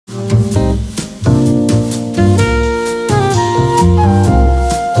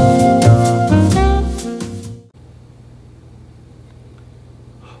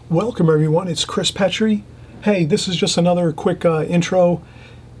Welcome everyone, it's Chris Petrie. Hey, this is just another quick intro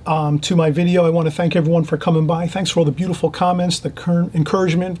to my video. I want to thank everyone for coming by. Thanks for all the beautiful comments, the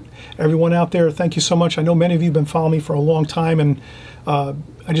encouragement. Everyone out there, thank you so much. I know many of you have been following me for a long time, and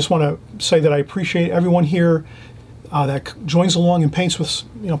I just want to say that I appreciate everyone here that joins along and paints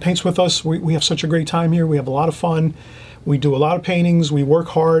with us. We have such a great time here. We have a lot of fun. We do a lot of paintings, we work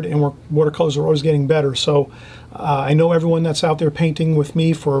hard, and watercolors are always getting better. So I know everyone that's out there painting with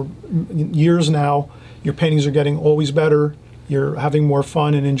me for years now, your paintings are getting always better. You're having more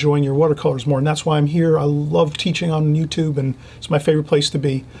fun and enjoying your watercolors more, and that's why I'm here. I love teaching on YouTube, and it's my favorite place to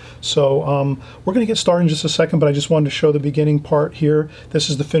be. So we're going to get started in just a second, but I just wanted to show the beginning part here. This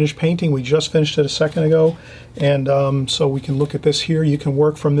is the finished painting. We just finished it a second ago, and so we can look at this here. You can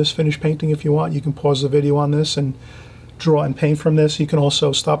work from this finished painting if you want. You can pause the video on this and draw and paint from this. You can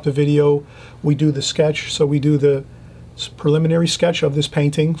also stop the video. We do the sketch, so we do the preliminary sketch of this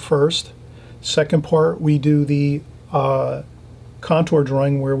painting first. Second part, we do the contour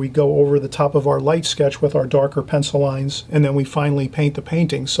drawing, where we go over the top of our light sketch with our darker pencil lines, and then we finally paint the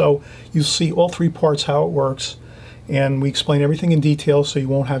painting. So you'll see all three parts, how it works, and we explain everything in detail, so you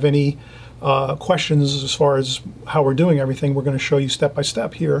won't have any questions as far as how we're doing everything. We're going to show you step by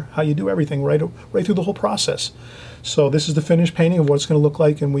step here how you do everything right through the whole process. So this is the finished painting of what it's going to look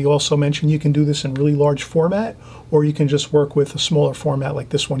like, and we also mentioned you can do this in really large format, or you can just work with a smaller format like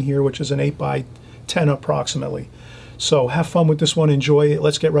this one here, which is an 8 by 10 approximately. So have fun with this one, enjoy it.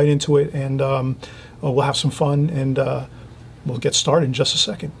 Let's get right into it, and we'll have some fun, and we'll get started in just a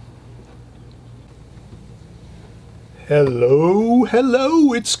second.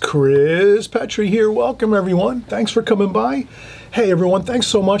 Hello, it's Chris Petrie here. Welcome everyone. Thanks for coming by. Hey everyone, thanks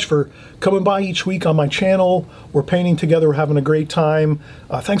so much for coming by each week on my channel. We're painting together, we're having a great time.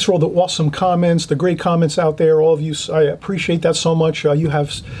 Thanks for all the awesome comments, the great comments out there. All of you, I appreciate that so much. You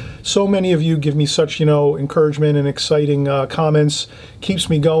have so many of you give me such, encouragement and exciting comments. Keeps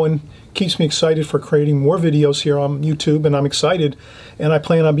me going, keeps me excited for creating more videos here on YouTube, and I'm excited, and I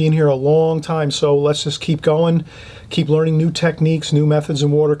plan on being here a long time. So let's just keep going, keep learning new techniques, new methods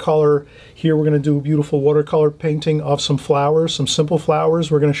in watercolor. Here we're going to do a beautiful watercolor painting of some flowers, some simple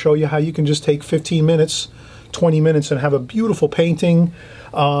flowers. We're going to show you how you can just take 15 minutes, 20 minutes and have a beautiful painting.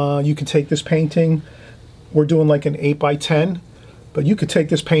 You can take this painting, we're doing like an 8 by 10, but you could take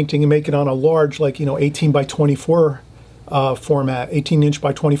this painting and make it on a large, like 18 by 24 format, 18-inch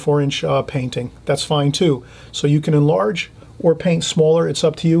by 24-inch painting. That's fine too. So you can enlarge or paint smaller, it's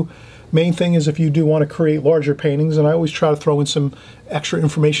up to you. Main thing is if you do want to create larger paintings, and I always try to throw in some extra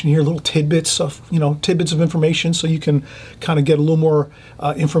information here, little tidbits of information, so you can kind of get a little more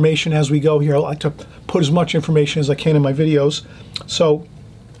information as we go here. I like to put as much information as I can in my videos. So,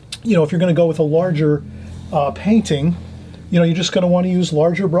 if you're going to go with a larger painting, you're just going to want to use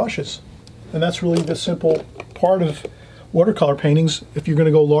larger brushes, and that's really the simple part of watercolor paintings. If you're going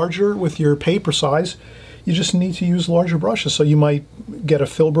to go larger with your paper size, you just need to use larger brushes. So you might get a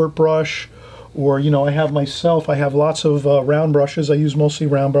filbert brush, or I have lots of round brushes. I use mostly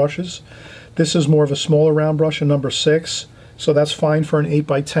round brushes. This is more of a smaller round brush, a number 6, so that's fine for an 8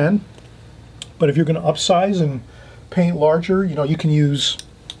 by 10. But if you're going to upsize and paint larger, you can use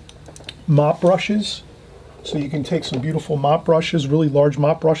mop brushes. So you can take some beautiful mop brushes, really large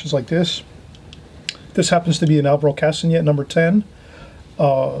mop brushes like this. This happens to be an Alvaro Castanet number 10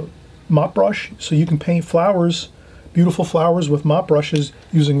 mop brush, so you can paint flowers, beautiful flowers with mop brushes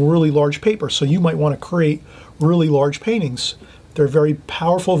using really large paper. So you might want to create really large paintings. They're very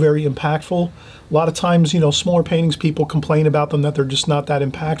powerful, very impactful. A lot of times, smaller paintings, people complain about them, that they're just not that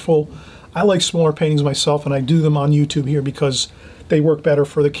impactful. I like smaller paintings myself, and I do them on YouTube here because they work better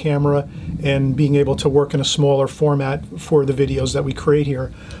for the camera and being able to work in a smaller format for the videos that we create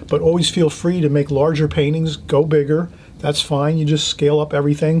here. But always feel free to make larger paintings, go bigger. That's fine. You just scale up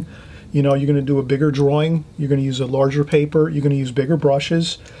everything. You're going to do a bigger drawing, you're going to use a larger paper, you're going to use bigger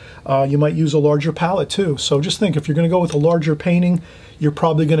brushes, you might use a larger palette too. So just think, if you're going to go with a larger painting, you're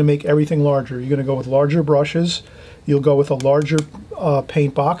probably going to make everything larger. You're going to go with larger brushes, you'll go with a larger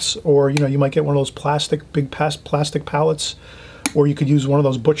paint box, or you might get one of those big plastic palettes, or you could use one of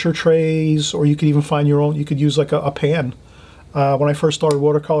those butcher trays, or you could even find your own. You could use like a pan. When I first started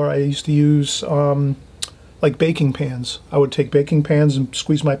watercolor, I used to use like baking pans. I would take baking pans and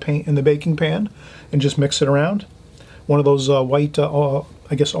squeeze my paint in the baking pan and just mix it around. One of those white,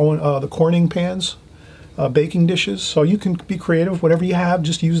 I guess, the Corning pans, baking dishes. So you can be creative, whatever you have,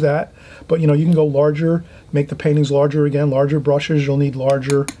 just use that. But you can go larger, make the paintings larger again, larger brushes. You'll need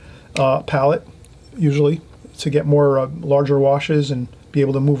larger palette usually to get more larger washes and be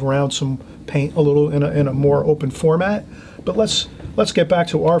able to move around some paint a little in a more open format. But let's get back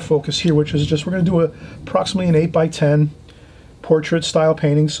to our focus here, which is just we're going to do approximately an 8 by 10 portrait style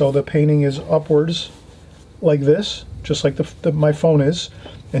painting. So the painting is upwards like this, just like my phone is.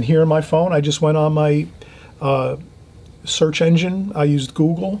 And here in my phone, I just went on my search engine. I used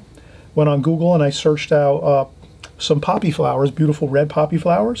Google, went on Google, and I searched out some poppy flowers, beautiful red poppy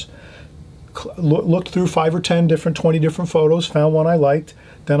flowers. Looked through 5 or 10 different, 20 different photos, found one I liked.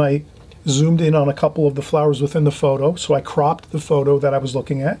 Then I zoomed in on a couple of the flowers within the photo, so I cropped the photo that I was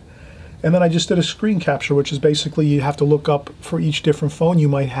looking at. And then I just did a screen capture, which is basically you have to look up for each different phone you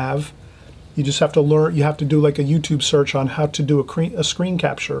might have. You just have to learn, you have to do like a YouTube search on how to do a screen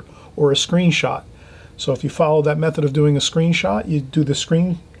capture or a screenshot. So if you follow that method of doing a screenshot, you do the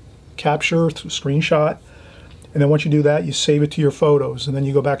screen capture, screenshot, and then once you do that, you save it to your photos, and then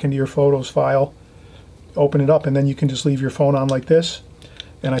you go back into your photos file, open it up, and then you can just leave your phone on like this.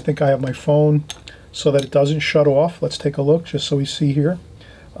 And I think I have my phone so that it doesn't shut off. Let's take a look just so we see here.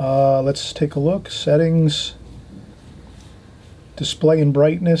 Let's take a look. Settings, display and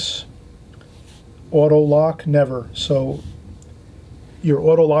brightness, auto lock, never. So your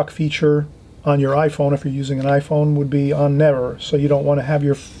auto lock feature on your iPhone, if you're using an iPhone, would be on never. So you don't want to have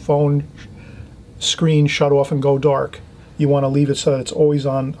your phone screen shut off and go dark. You want to leave it so that it's always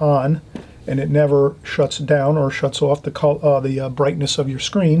on, and it never shuts down or shuts off the brightness of your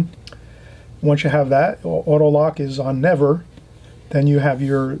screen. Once you have that, auto lock is on never. Then you have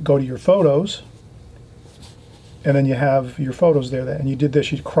go to your photos, and then you have your photos there. And you did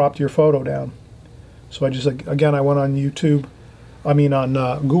this, you cropped your photo down. So I just, again, I went on YouTube, on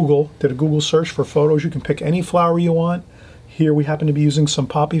Google, did a Google search for photos. You can pick any flower you want. Here we happen to be using some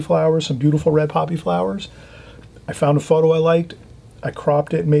poppy flowers, some beautiful red poppy flowers. I found a photo I liked. I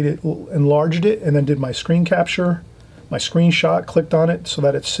cropped it, enlarged it, and then did my screen capture, my screenshot, clicked on it so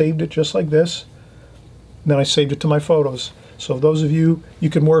that it saved it just like this. And then I saved it to my photos. So those of you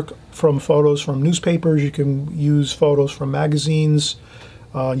can work from photos from newspapers, you can use photos from magazines,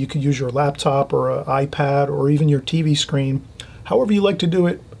 you can use your laptop or an iPad or even your TV screen. However you like to do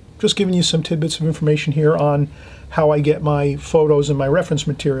it, just giving you some tidbits of information here on how I get my photos and my reference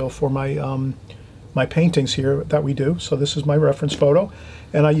material for my paintings here that we do. So this is my reference photo,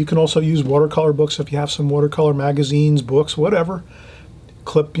 and you can also use watercolor books if you have some watercolor magazines, books, whatever.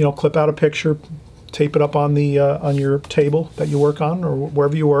 Clip out a picture, tape it up on your table that you work on or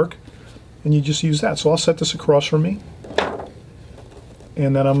wherever you work, and you just use that. So I'll set this across from me,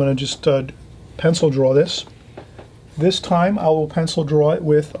 and then I'm going to just pencil draw this. This time I will pencil draw it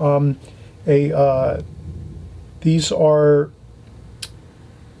with these are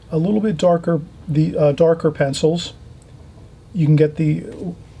a little bit darker, darker pencils. You can get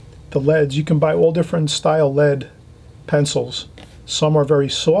the leads. You can buy all different style lead pencils. Some are very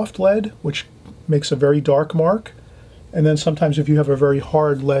soft lead, which makes a very dark mark. And then sometimes if you have a very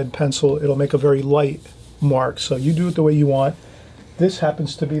hard lead pencil, it'll make a very light mark. So you do it the way you want. This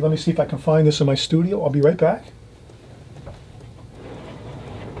happens to be, let me see if I can find this in my studio. I'll be right back.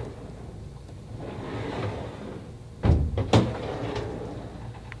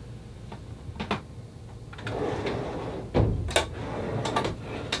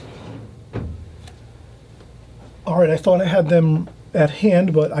 All right, I thought I had them at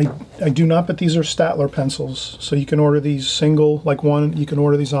hand, but I do not, but these are Statler pencils. So you can order these single, like one, you can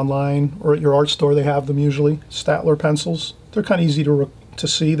order these online or at your art store, they have them usually. Statler pencils. They're kind of easy to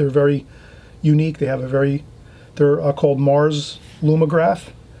see. They're very unique. They have they're called Mars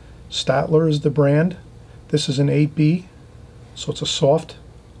Lumograph. Statler is the brand. This is an 8B, so it's a soft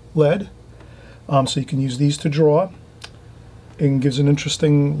lead. So you can use these to draw. It gives an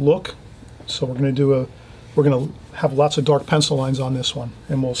interesting look. So we're going to have lots of dark pencil lines on this one,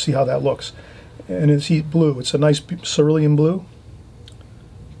 and we'll see how that looks. And it's blue. It's a nice cerulean blue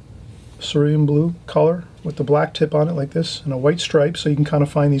color with the black tip on it like this and a white stripe, so you can kind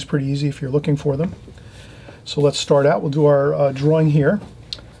of find these pretty easy if you're looking for them. So let's start out. We'll do our drawing here.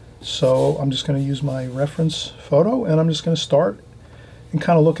 So I'm just going to use my reference photo, and I'm just going to start and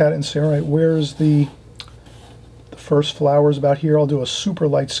kind of look at it and say, all right, where's the first flowers about here? I'll do a super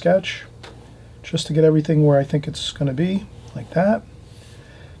light sketch just to get everything where I think it's going to be, like that.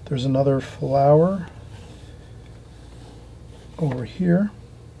 There's another flower over here,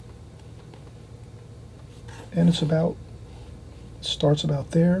 and it starts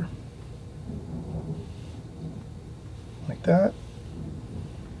about there, like that,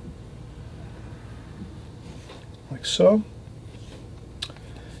 like so.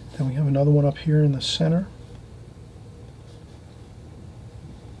 Then we have another one up here in the center.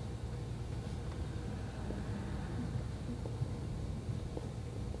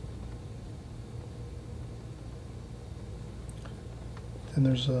 and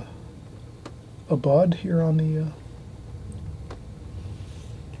there's a bud here on the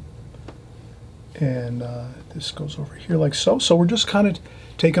and this goes over here like so. So we're just kind of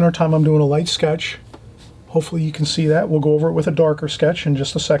taking our time. I'm doing a light sketch. Hopefully you can see that. We'll go over it with a darker sketch in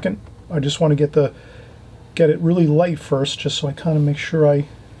just a second. I just want to get it really light first, just so I kind of make sure I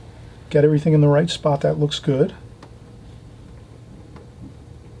get everything in the right spot. That looks good.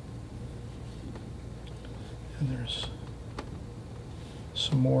 And there's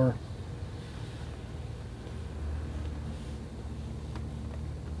some more.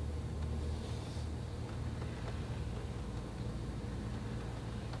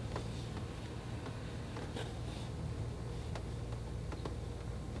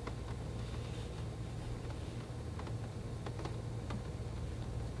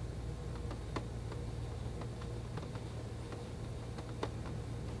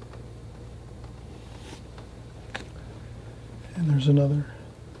 And there's another.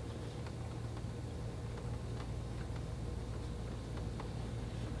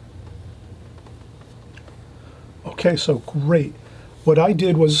 Okay, so great. What I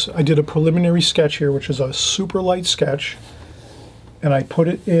did was I did a preliminary sketch here, which is a super light sketch, and I put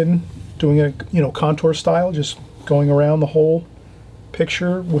it in, doing a contour style, just going around the whole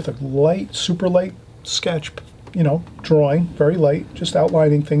picture with a light, super light sketch, drawing, very light, just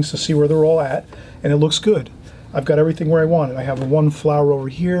outlining things to see where they're all at, and it looks good. I've got everything where I want it. I have one flower over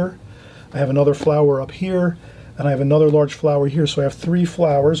here, I have another flower up here, and I have another large flower here. So I have 3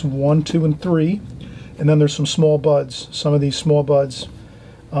 flowers, 1, 2, and 3, and then there's some small buds. Some of these small buds,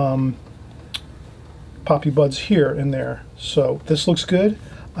 poppy buds here and there. So this looks good.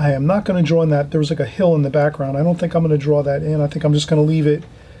 I am not going to draw in that. There was like a hill in the background. I don't think I'm going to draw that in. I think I'm just going to leave it,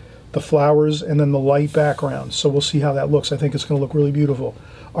 the flowers, and then the light background. So we'll see how that looks. I think it's going to look really beautiful.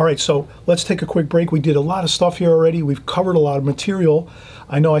 All right, so let's take a quick break. We did a lot of stuff here already. We've covered a lot of material.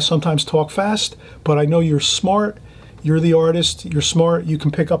 I know I sometimes talk fast, but I know you're smart. You're the artist. You're smart. You can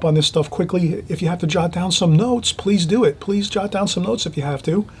pick up on this stuff quickly. If you have to jot down some notes, please do it. Please jot down some notes if you have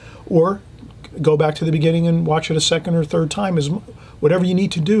to, or go back to the beginning and watch it a second or third time. Is whatever you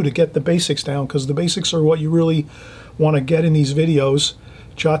need to do to get the basics down, because the basics are what you really want to get in these videos.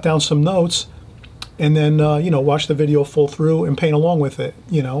 Jot down some notes, and then watch the video full through and paint along with it.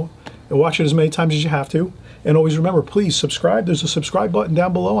 And watch it as many times as you have to. And always remember, please subscribe. There's a subscribe button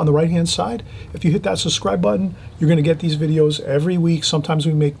down below on the right hand side. If you hit that subscribe button, you're going to get these videos every week. Sometimes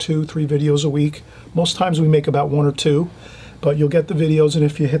we make 2, 3 videos a week. Most times we make about 1 or 2, but you'll get the videos. And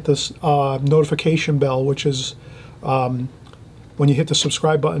if you hit this notification bell, which is when you hit the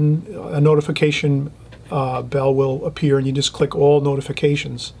subscribe button, a notification bell will appear, and you just click all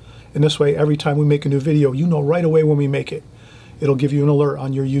notifications. And this way, every time we make a new video, you know right away when we make it. It'll give you an alert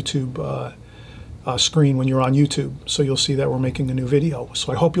on your YouTube screen when you're on YouTube. So you'll see that we're making a new video.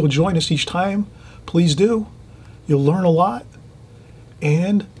 So I hope you'll join us each time. Please do. You'll learn a lot,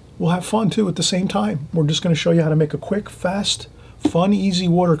 and we'll have fun too at the same time. We're just going to show you how to make a quick, fast, fun, easy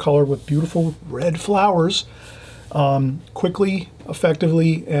watercolor with beautiful red flowers, quickly,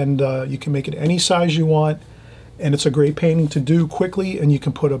 effectively, and you can make it any size you want. And it's a great painting to do quickly, and you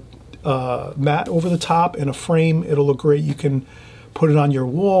can put a mat over the top and a frame. It'll look great. You can put it on your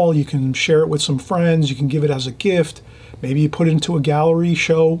wall. You can share it with some friends. You can give it as a gift. Maybe you put it into a gallery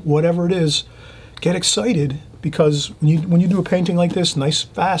show, whatever it is. Get excited, because when you do a painting like this, nice,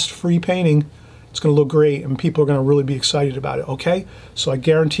 fast, free painting, it's going to look great, and people are going to really be excited about it, okay? So I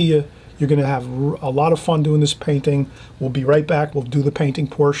guarantee you, you're going to have a lot of fun doing this painting. We'll be right back. We'll do the painting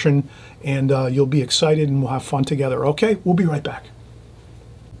portion, and you'll be excited, and we'll have fun together, okay? We'll be right back.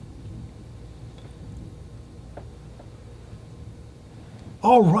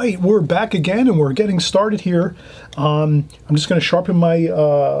 All right, we're back again, and we're getting started here. I'm just going to sharpen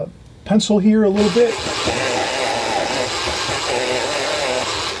my pencil here a little bit.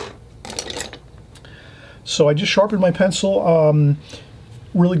 So I just sharpened my pencil.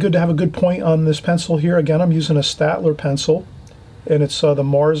 Really good to have a good point on this pencil here. Again, I'm using a Staedtler pencil, and it's the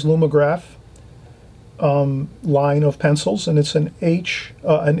Mars Lumograph line of pencils, and it's an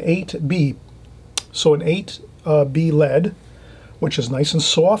 8B. So an 8B lead, which is nice and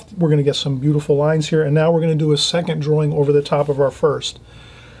soft. We're going to get some beautiful lines here, and now we're going to do a second drawing over the top of our first.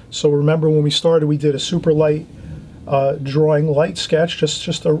 So remember, when we started, we did a super light drawing, light sketch,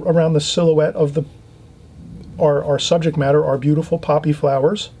 just around the silhouette of our subject matter, our beautiful poppy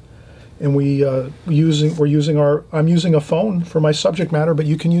flowers. And I'm using a phone for my subject matter, but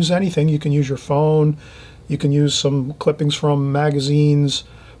you can use anything. You can use your phone, you can use some clippings from magazines,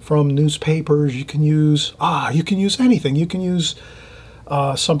 from newspapers. You can use anything. You can use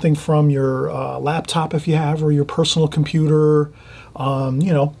something from your laptop if you have, or your personal computer.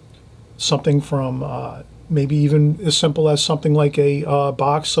 You know, something from maybe even as simple as something like a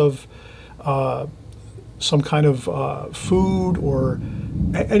box of some kind of food, or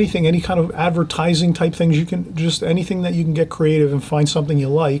anything, any kind of advertising type things. You can just anything that you can get creative and find something you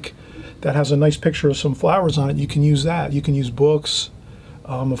like that has a nice picture of some flowers on it. You can use that. You can use books,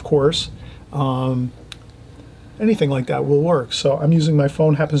 of course. Anything like that will work. So I'm using my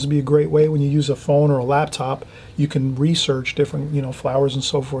phone. Happens to be a great way. When you use a phone or a laptop, you can research different, you know, flowers and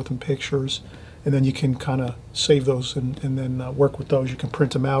so forth and pictures, and then you can kind of save those and then work with those. You can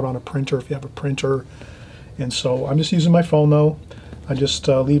print them out on a printer if you have a printer. And so I'm just using my phone though. I just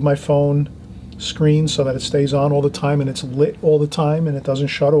leave my phone screen so that it stays on all the time and it's lit all the time and it doesn't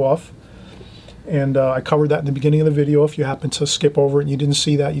shut off. And I covered that in the beginning of the video. If you happen to skip over it and you didn't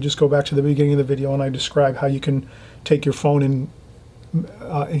see that, you just go back to the beginning of the video and I describe how you can take your phone and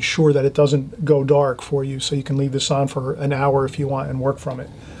ensure that it doesn't go dark for you, so you can leave this on for an hour if you want and work from it.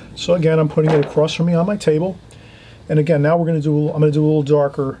 So again, I'm putting it across from me on my table. And again, now I'm going to do a little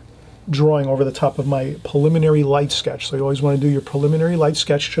darker drawing over the top of my preliminary light sketch. So you always want to do your preliminary light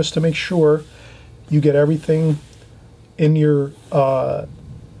sketch just to make sure you get everything in your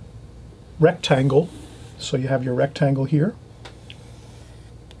rectangle. So you have your rectangle here,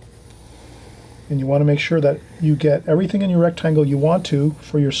 and you want to make sure that you get everything in your rectangle you want to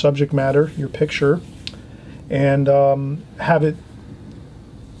for your subject matter, your picture, and have it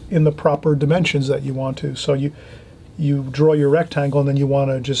in the proper dimensions that you want to. So you draw your rectangle, and then you want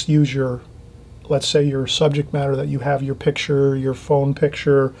to just use your, let's say, your subject matter that you have, your picture, your phone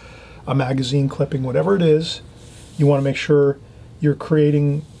picture, a magazine clipping, whatever it is. You want to make sure you're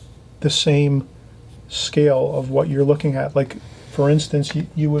creating the same scale of what you're looking at. Like, for instance,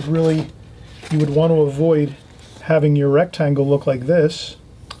 you would want to avoid having your rectangle look like this.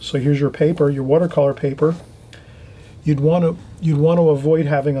 So here's your paper, your watercolor paper. You'd want to avoid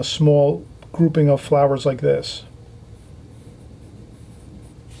having a small grouping of flowers like this,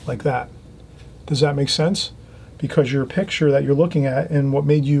 like that. Does that make sense? Because your picture that you're looking at, and what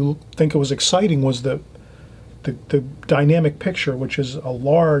made you think it was exciting, was the dynamic picture, which is a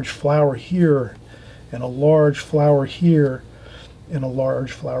large flower here, and a large flower here, and a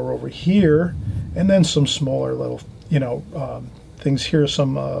large flower over here, and then some smaller little, you know, things here,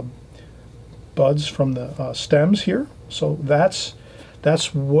 some buds from the stems here. So that's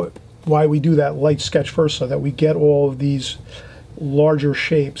why we do that light sketch first, so that we get all of these larger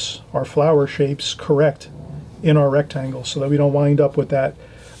shapes, our flower shapes, correct in our rectangle, so that we don't wind up with that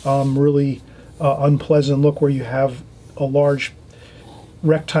really unpleasant look where you have a large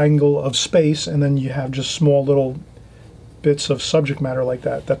rectangle of space and then you have just small little bits of subject matter like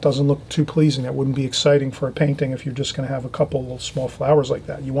that. That doesn't look too pleasing. That wouldn't be exciting for a painting if you're just going to have a couple little small flowers like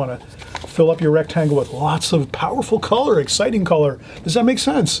that. You want to fill up your rectangle with lots of powerful color, exciting color. Does that make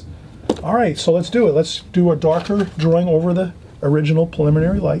sense? All right, so let's do it. Let's do a darker drawing over the original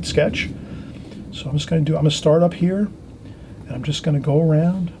preliminary light sketch. So I'm going to start up here, and I'm just going to go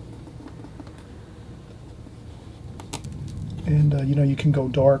around. And you know, you can go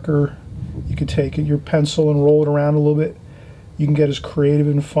darker. You can take your pencil and roll it around a little bit. You can get as creative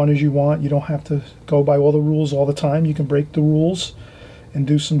and fun as you want. You don't have to go by all the rules all the time. You can break the rules and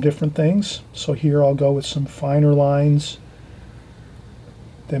do some different things. So here I'll go with some finer lines.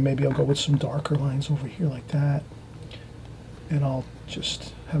 Then maybe I'll go with some darker lines over here like that. And I'll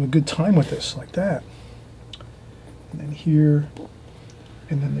just have a good time with this like that. And then here,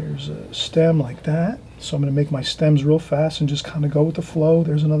 and then there's a stem like that. So I'm going to make my stems real fast and just kind of go with the flow.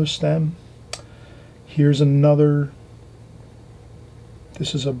 There's another stem. Here's another.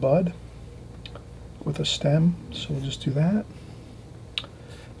 This is a bud with a stem, so we'll just do that.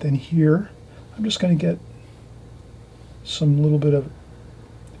 Then here, I'm just going to get some little bit of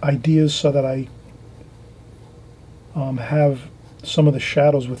ideas so that I have some of the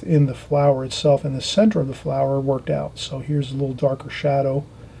shadows within the flower itself and the center of the flower worked out. So here's a little darker shadow.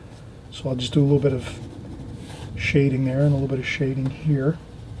 So I'll just do a little bit of shading there and a little bit of shading here.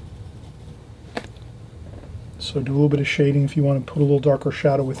 So do a little bit of shading if you want to put a little darker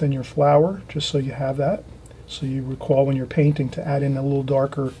shadow within your flower, just so you have that. So you recall when you're painting to add in a little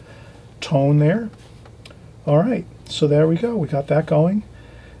darker tone there. All right, so there we go. We got that going.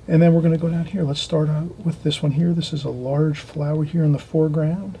 And then we're going to go down here. Let's start out with this one here. This is a large flower here in the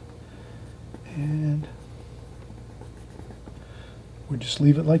foreground. And we just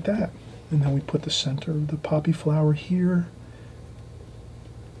leave it like that. And then we put the center of the poppy flower here.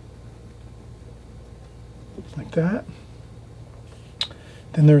 Like that.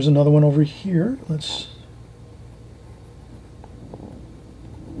 Then there's another one over here. Let's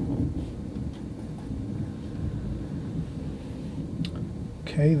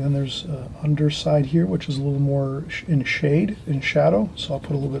Okay, then there's underside here, which is a little more in shade, in shadow, so I'll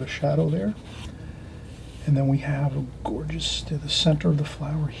put a little bit of shadow there. And then we have a gorgeous, the center of the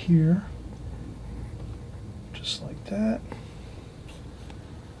flower here, just like that.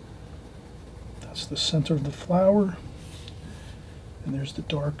 That's the center of the flower. And there's the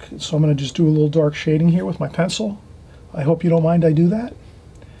dark, so I'm going to just do a little dark shading here with my pencil. I hope you don't mind I do that.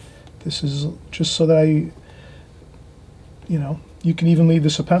 This is just so that you can even leave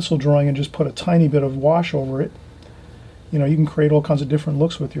this a pencil drawing and just put a tiny bit of wash over it. You can create all kinds of different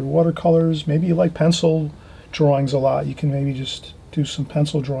looks with your watercolors. Maybe you like pencil drawings a lot. You can maybe just do some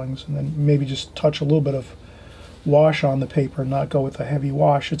pencil drawings and then maybe just touch a little bit of wash on the paper, not go with a heavy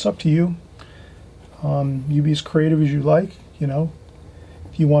wash. It's up to you. You be as creative as you like.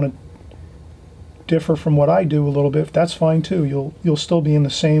 If you want to differ from what I do a little bit, that's fine too. You'll still be in the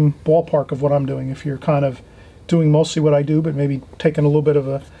same ballpark of what I'm doing. If you're kind of doing mostly what I do, but maybe taking a little bit of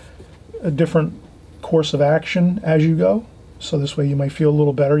a different course of action as you go. So this way you might feel a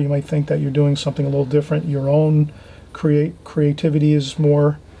little better. You might think that you're doing something a little different. Your own creativity is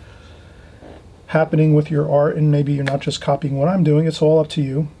more happening with your art, and maybe you're not just copying what I'm doing. It's all up to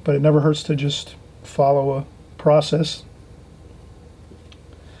you, but it never hurts to just follow a process.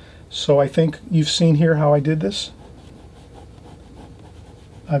 So I think you've seen here how I did this.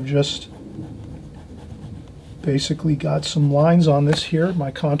 I've just basically got some lines on this here,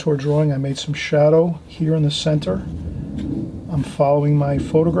 my contour drawing. I made some shadow here in the center. I'm following my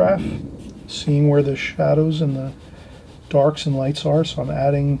photograph, seeing where the shadows and the darks and lights are, so I'm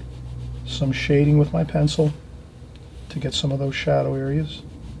adding some shading with my pencil to get some of those shadow areas.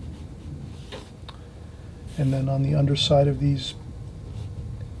 And then on the underside of these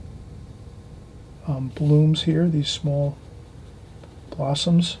blooms here, these small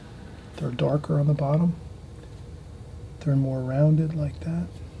blossoms, they're darker on the bottom. They're more rounded like that.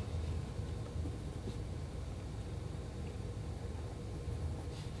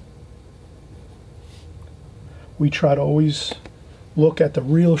 We try to always look at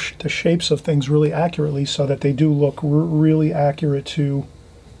the shapes of things really accurately, so that they do look really accurate to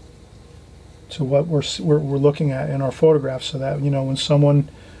what we're looking at in our photographs, so that when someone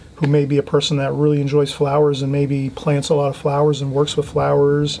who may be a person that really enjoys flowers and maybe plants a lot of flowers and works with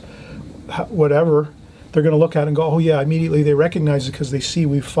flowers, whatever, they're going to look at it and go, oh yeah, immediately they recognize it because they see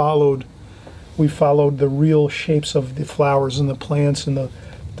we followed the real shapes of the flowers and the plants and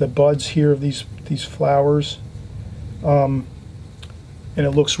the buds here of these flowers. And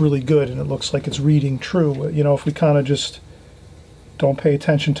it looks really good, and it looks like it's reading true. If we kind of just don't pay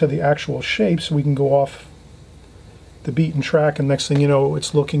attention to the actual shapes, we can go off the beaten track, and next thing you know,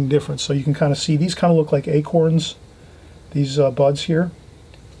 it's looking different. So you can kind of see these kind of look like acorns, these buds here.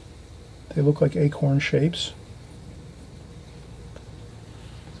 They look like acorn shapes.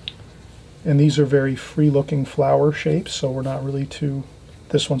 And these are very free-looking flower shapes, so we're not really too...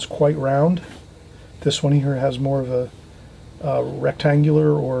 This one's quite round. This one here has more of a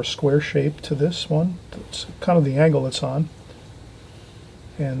rectangular or square shape to this one. It's kind of the angle it's on.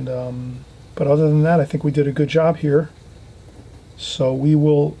 And but other than that, I think we did a good job here. So we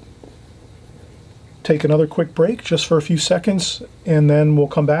will take another quick break just for a few seconds, and then we'll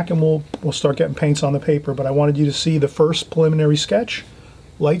come back and we'll start getting paints on the paper. But I wanted you to see the first preliminary sketch,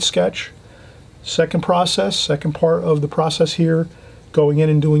 light sketch. Second part of the process here, going in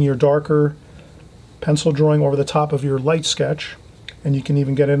and doing your darker pencil drawing over the top of your light sketch. And you can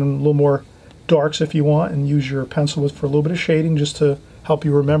even get in a little more darks if you want, and use your pencil for a little bit of shading just to help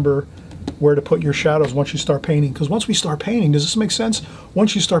you remember where to put your shadows once you start painting. Because once we start painting, does this make sense?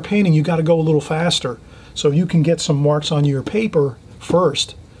 Once you start painting, you got to go a little faster. So you can get some marks on your paper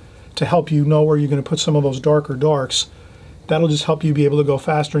first to help you know where you're going to put some of those darker darks. That'll just help you be able to go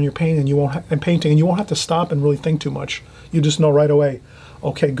faster in your painting, and you won't have to stop and really think too much. You just know right away,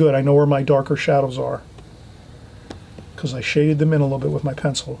 okay, good, I know where my darker shadows are, because I shaded them in a little bit with my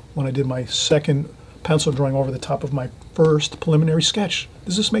pencil when I did my second pencil drawing over the top of my first preliminary sketch.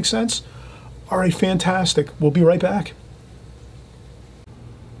 Does this make sense? All right, fantastic. We'll be right back.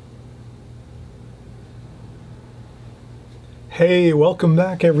 Hey, welcome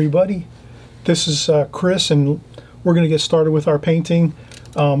back, everybody. This is Chris, and we're going to get started with our painting.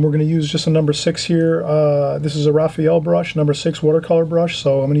 We're going to use just a number 6 here. This is a Raphael brush, number 6 watercolor brush,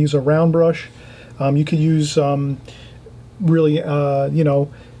 so I'm going to use a round brush. You could use really, you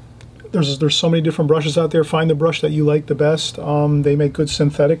know, there's so many different brushes out there. Find the brush that you like the best. They make good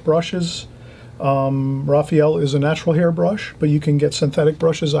synthetic brushes. Raphael is a natural hair brush, but you can get synthetic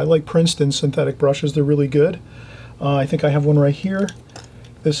brushes. I like Princeton synthetic brushes. They're really good. I think I have one right here.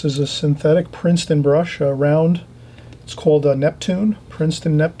 This is a synthetic Princeton brush, round. It's called a Neptune,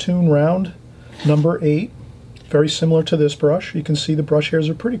 Princeton Neptune round number 8. Very similar to this brush. You can see the brush hairs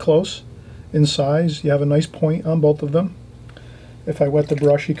are pretty close in size. You have a nice point on both of them. If I wet the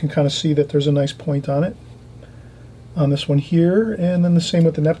brush, you can kind of see that there's a nice point on it. On this one here, and then the same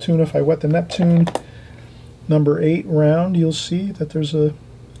with the Neptune. If I wet the Neptune number 8 round, you'll see that there's a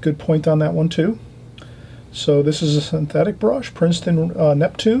good point on that one too. So this is a synthetic brush, Princeton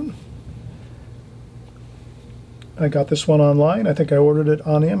Neptune. I got this one online. I think I ordered it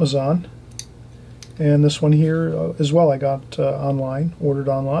on Amazon. And this one here as well I got online, ordered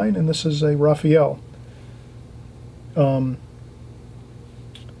online, and this is a Raphael. And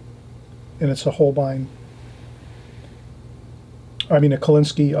it's a Holbein, I mean a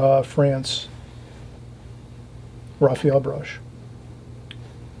Kolinsky France Raphael brush.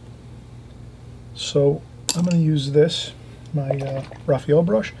 So I'm going to use this, my Raphael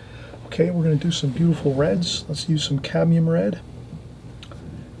brush. Okay, we're going to do some beautiful reds. Let's use some cadmium red.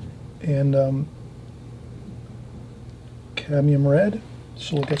 And cadmium red.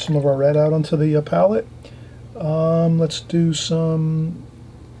 So we'll get some of our red out onto the palette. Let's do some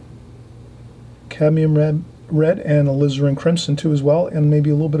cadmium red and alizarin crimson too as well, and maybe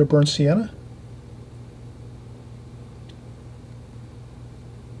a little bit of burnt sienna.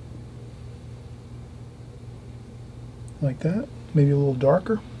 Like that. Maybe a little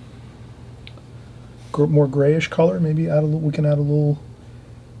darker. More grayish color. Maybe add a little, we can add a little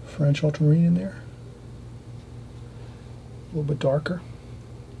French ultramarine in there. A little bit darker.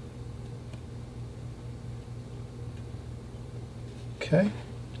 Okay,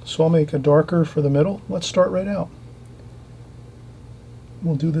 so I'll make a darker for the middle. Let's start right out.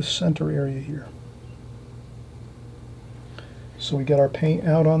 We'll do this center area here. So we get our paint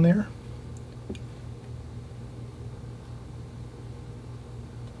out on there.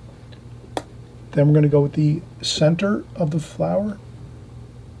 Then we're going to go with the center of the flower.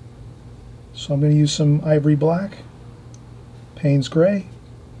 So I'm going to use some ivory black, Payne's gray,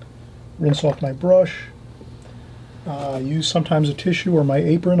 rinse off my brush, use sometimes a tissue or my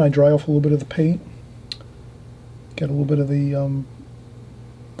apron. I dry off a little bit of the paint, get a little bit of the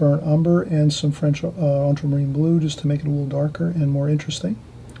burnt umber and some French ultramarine blue just to make it a little darker and more interesting.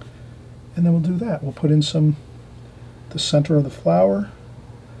 And then we'll do that. We'll put in the center of the flower,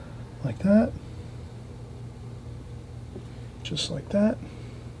 like that. Just like that.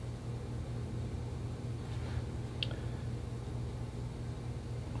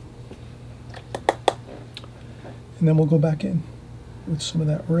 And then we'll go back in with some of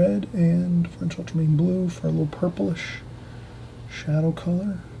that red and French ultramarine blue for a little purplish shadow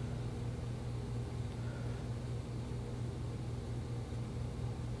color.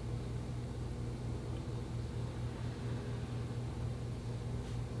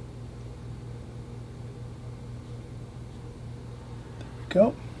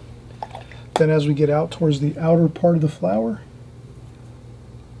 Go. Then as we get out towards the outer part of the flower,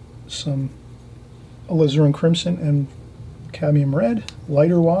 some alizarin crimson and cadmium red,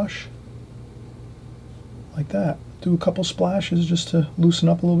 lighter wash, like that. Do a couple splashes just to loosen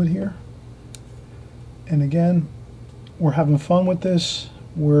up a little bit here. And again, we're having fun with this.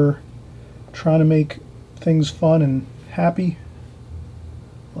 We're trying to make things fun and happy,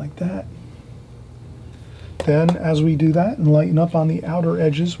 like that. Then as we do that and lighten up on the outer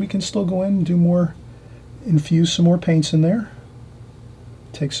edges, we can still go in and do more, infuse some more paints in there.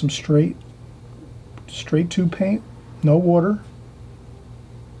 Take some straight tube paint, no water,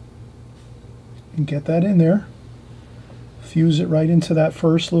 and get that in there. Fuse it right into that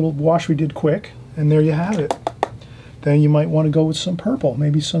first little wash we did quick, and there you have it. Then you might want to go with some purple,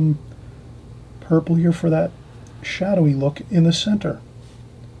 maybe some purple here for that shadowy look in the center.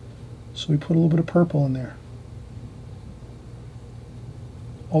 So we put a little bit of purple in there.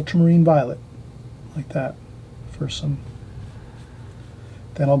 Ultramarine violet, like that, for some.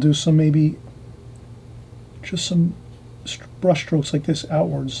 Then I'll do some, maybe just some brush strokes like this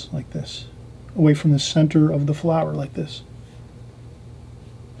outwards, like this, away from the center of the flower, like this,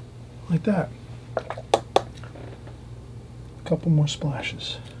 like that. A couple more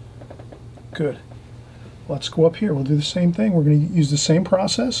splashes. Good. Let's go up here. We'll do the same thing. We're going to use the same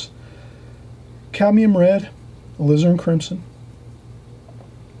process. Cadmium red, alizarin crimson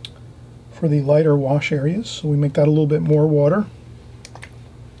for the lighter wash areas. So we make that a little bit more water.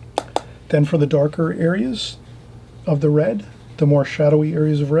 Then for the darker areas of the red, the more shadowy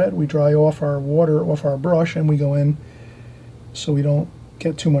areas of red, we dry off our water off our brush and we go in so we don't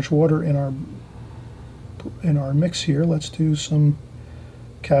get too much water in our mix here. Let's do some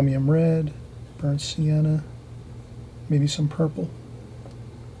cadmium red, burnt sienna, maybe some purple,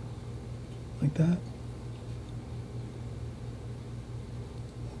 like that.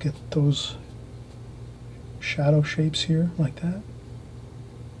 Get those shadow shapes here like that.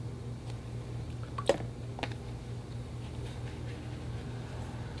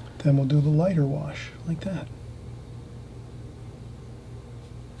 Then we'll do the lighter wash like that.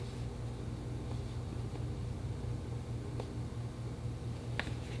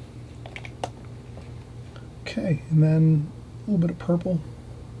 Okay, and then a little bit of purple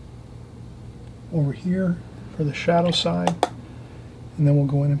over here for the shadow side. And then we'll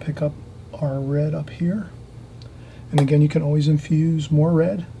go in and pick up our red up here. And again, you can always infuse more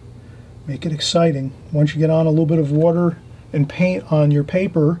red. Make it exciting. Once you get on a little bit of water and paint on your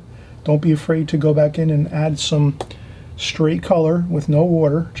paper, don't be afraid to go back in and add some straight color with no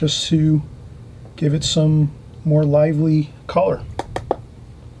water, just to give it some more lively color.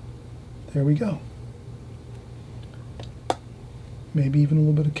 There we go. Maybe even a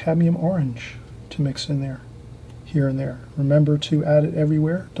little bit of cadmium orange to mix in there, here and there. Remember to add it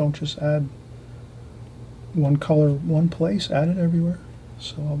everywhere. Don't just add one color one place, add it everywhere.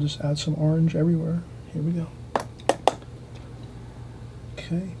 So I'll just add some orange everywhere. Here we go.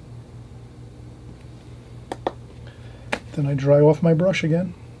 Okay. Then I dry off my brush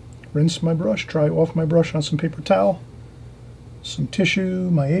again. Rinse my brush, dry off my brush on some paper towel, some tissue,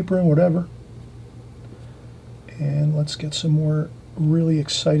 my apron, whatever. And let's get some more really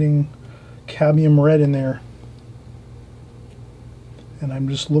exciting cadmium red in there. And I'm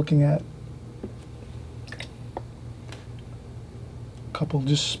just looking at a couple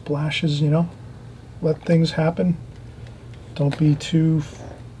just splashes, you know. Let things happen. Don't be too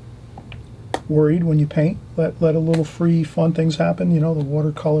worried when you paint. Let a little free fun things happen, you know, the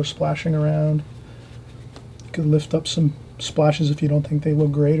watercolor splashing around. You could lift up some splashes if you don't think they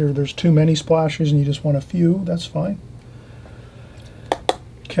look great, or there's too many splashes and you just want a few, that's fine.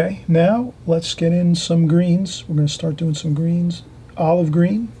 Okay, now let's get in some greens. We're going to start doing some greens. Olive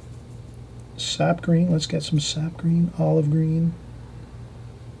green, sap green. Let's get some sap green, olive green.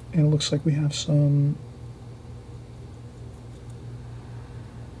 And it looks like we have some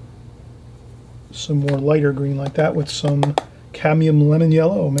more lighter green like that with some cadmium lemon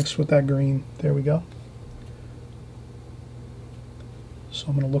yellow mixed with that green. There we go. So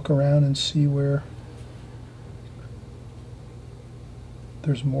I'm going to look around and see where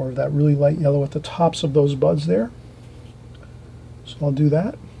there's more of that really light yellow at the tops of those buds there. So I'll do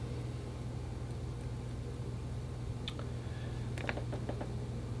that.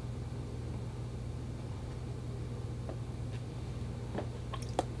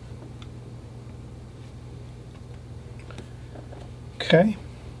 Okay.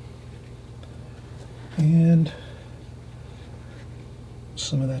 And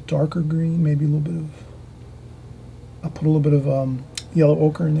some of that darker green, maybe a little bit of, I'll put a little bit of yellow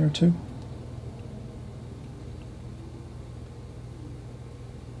ochre in there too.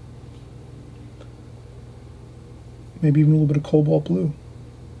 Maybe even a little bit of cobalt blue,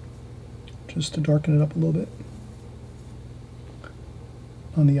 just to darken it up a little bit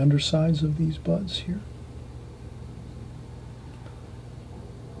on the undersides of these buds here.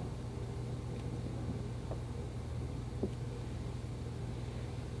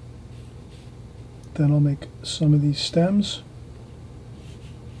 Then I'll make some of these stems.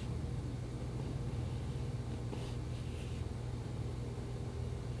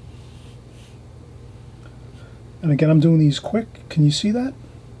 And again, I'm doing these quick. Can you see that?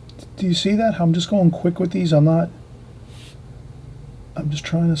 Do you see that? I'm just going quick with these. I'm just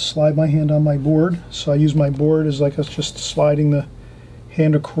trying to slide my hand on my board. So I use my board as like just sliding the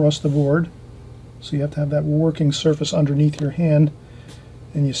hand across the board. So you have to have that working surface underneath your hand,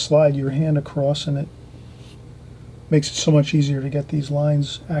 and you slide your hand across, and it makes it so much easier to get these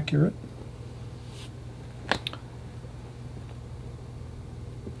lines accurate.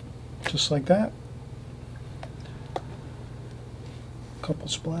 Just like that. Couple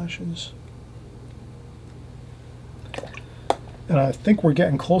splashes. And I think we're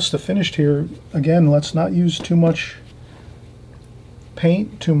getting close to finished here. Again, let's not use too much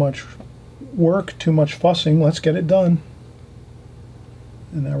paint, too much work, too much fussing. Let's get it done.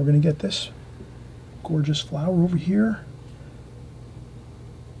 And now we're going to get this gorgeous flower over here.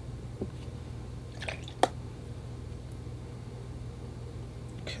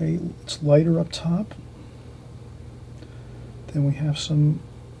 Okay, it's lighter up top. Then we have some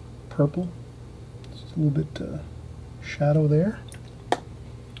purple, just a little bit shadow there.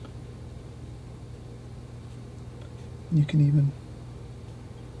 You can even,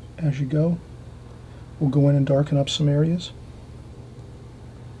 as you go, we'll go in and darken up some areas.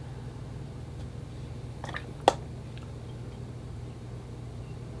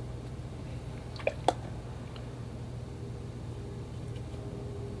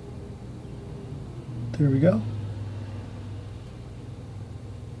 There we go.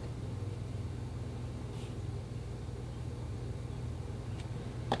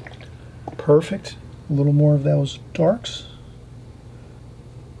 Perfect. A little more of those darks.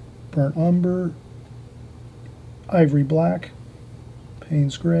 Burnt umber, ivory black,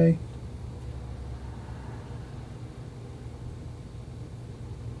 Payne's gray.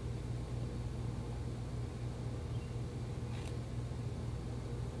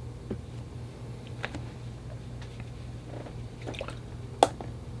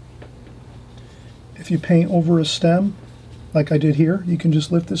 If you paint over a stem, like I did here, you can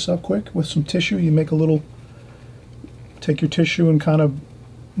just lift this up quick with some tissue. You make a little, take your tissue and kind of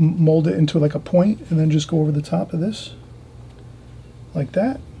mold it into like a point, and then just go over the top of this, like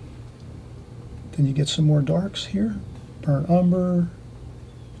that. Then you get some more darks here. Burnt umber,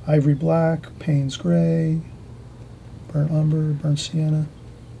 ivory black, Payne's gray, burnt umber, burnt sienna.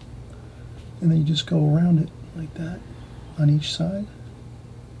 And then you just go around it like that on each side.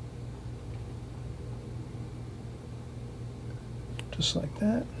 Just like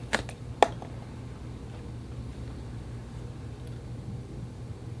that.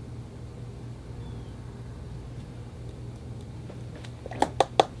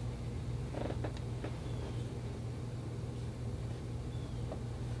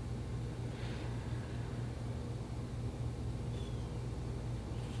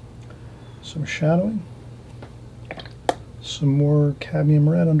 Some shadowing. Some more cadmium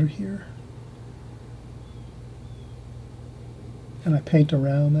red under here. And I paint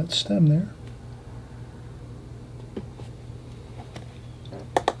around that stem there.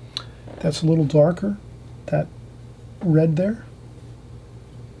 That's a little darker, that red there.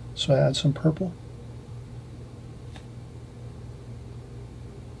 So I add some purple.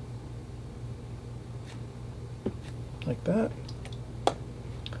 Like that.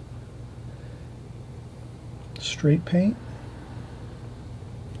 Straight paint.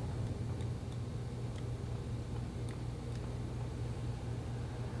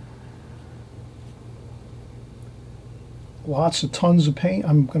 Lots of tons of paint.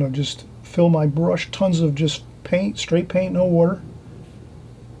 I'm going to just fill my brush, tons of just paint, straight paint, no water.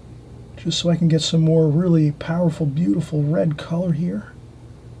 Just so I can get some more really powerful, beautiful red color here.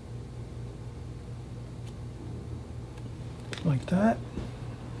 Like that.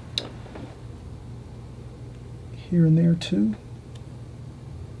 Here and there too.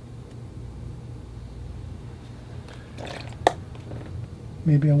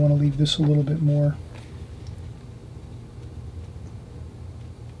 Maybe I want to leave this a little bit more.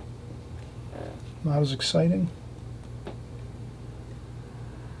 Not as exciting.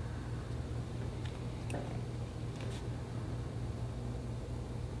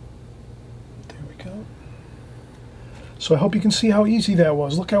 There we go. So I hope you can see how easy that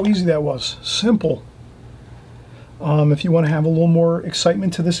was. Look how easy that was. Simple. If you want to have a little more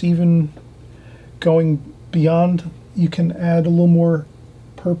excitement to this, even going beyond, you can add a little more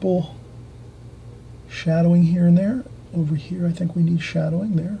purple shadowing here and there. Over here, I think we need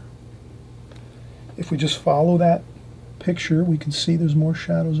shadowing there. If we just follow that picture, we can see there's more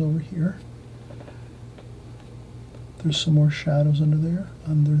shadows over here. There's some more shadows under there,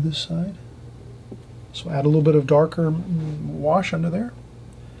 under this side. So add a little bit of darker wash under there.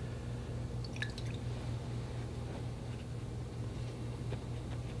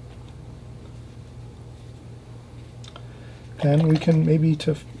 Then we can maybe,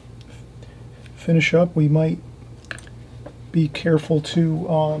 to finish up, we might be careful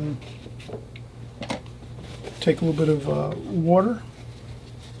to take a little bit of water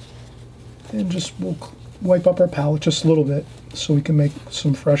and just we'll wipe up our palette just a little bit so we can make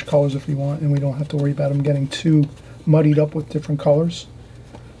some fresh colors if we want, and we don't have to worry about them getting too muddied up with different colors.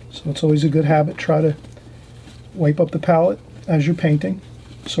 So it's always a good habit, try to wipe up the palette as you're painting.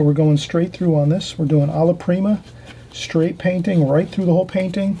 So we're going straight through on this. We're doing alla prima, straight painting right through the whole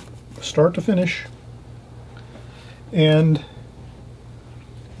painting, start to finish. And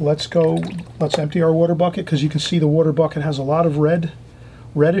let's empty our water bucket, because you can see the water bucket has a lot of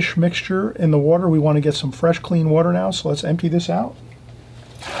reddish mixture in the water. We want to get some fresh, clean water now, so let's empty this out.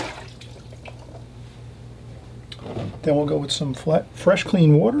 Then we'll go with some fresh,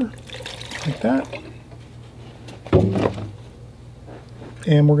 clean water, like that.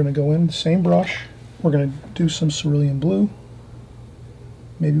 And we're going to go in the same brush. We're going to do some cerulean blue,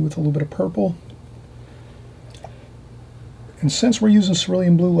 maybe with a little bit of purple. And since we're using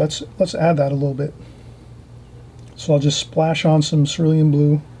cerulean blue, let's add that a little bit. So I'll just splash on some cerulean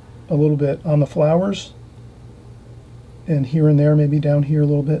blue a little bit on the flowers, and here and there, maybe down here a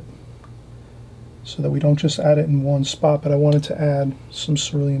little bit, so that we don't just add it in one spot, but I wanted to add some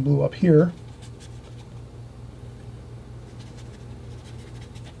cerulean blue up here.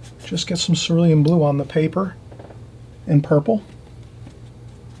 just get some cerulean blue on the paper in purple.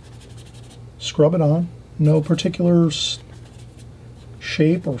 Scrub it on. No particular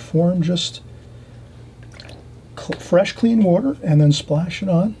shape or form, just fresh, clean water, and then splash it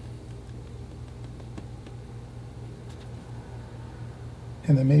on.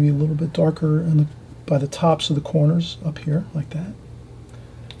 And then maybe a little bit darker by the tops of the corners up here, like that.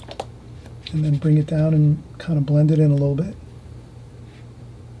 And then bring it down and kind of blend it in a little bit.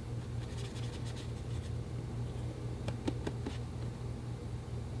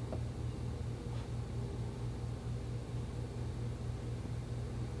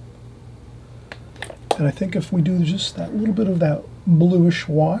 And I think if we do just that little bit of that bluish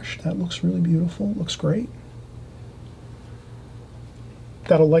wash, that looks really beautiful. It looks great.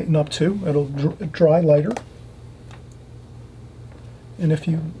 That'll lighten up too. It'll dry lighter. And if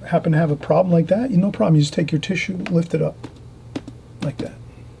you happen to have a problem like that, no problem. You just take your tissue, lift it up like that.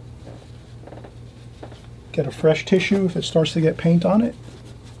 Get a fresh tissue if it starts to get paint on it.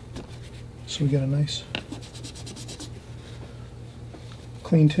 So we get a nice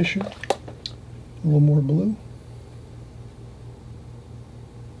clean tissue. A little more blue.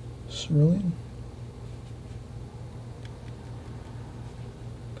 Cerulean.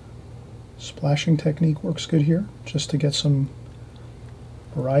 Splashing technique works good here, just to get some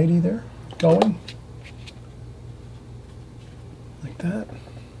variety there going. Like that.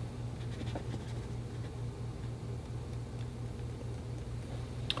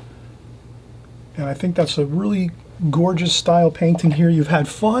 And I think that's a really gorgeous style painting here. You've had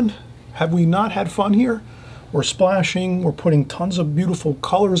fun. Have we not had fun here? We're splashing, we're putting tons of beautiful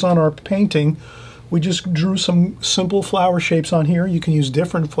colors on our painting. We just drew some simple flower shapes on here. You can use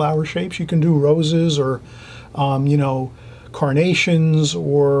different flower shapes. You can do roses or, you know, carnations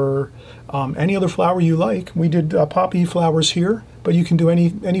or any other flower you like. We did poppy flowers here, but you can do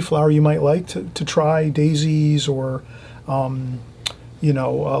any flower you might like to try, daisies or, you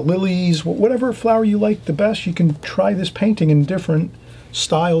know, lilies, whatever flower you like the best. You can try this painting in different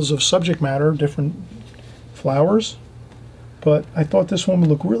styles of subject matter, different flowers. But I thought this one would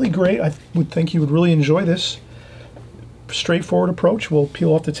look really great. I would think you would really enjoy this straightforward approach. We'll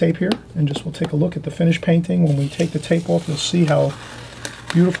peel off the tape here and we'll take a look at the finished painting. When we take the tape off, you'll see how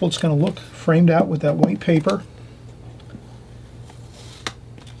beautiful it's going to look framed out with that white paper.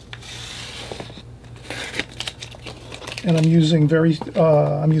 And I'm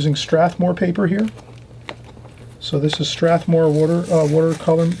using Strathmore paper here. So this is Strathmore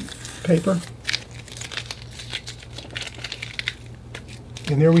watercolor paper.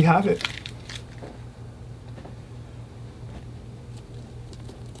 And there we have it.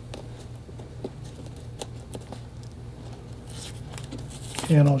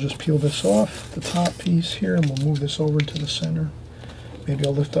 And I'll just peel this off the top piece here, and we'll move this over into the center. Maybe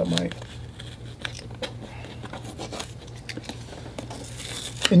I'll lift up my...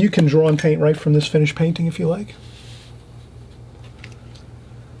 And you can draw and paint right from this finished painting if you like.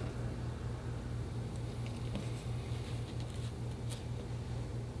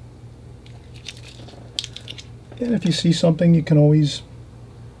 And if you see something, you can always...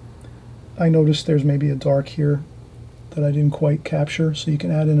 I noticed there's maybe a dark here that I didn't quite capture, so you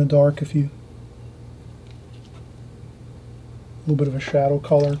can add in a dark if you... A little bit of a shadow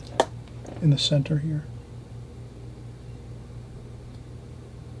color in the center here.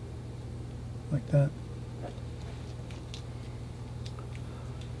 Like that.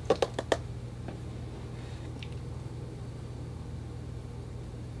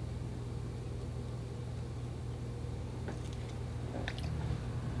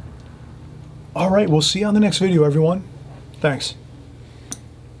 All right, we'll see you on the next video, everyone. Thanks.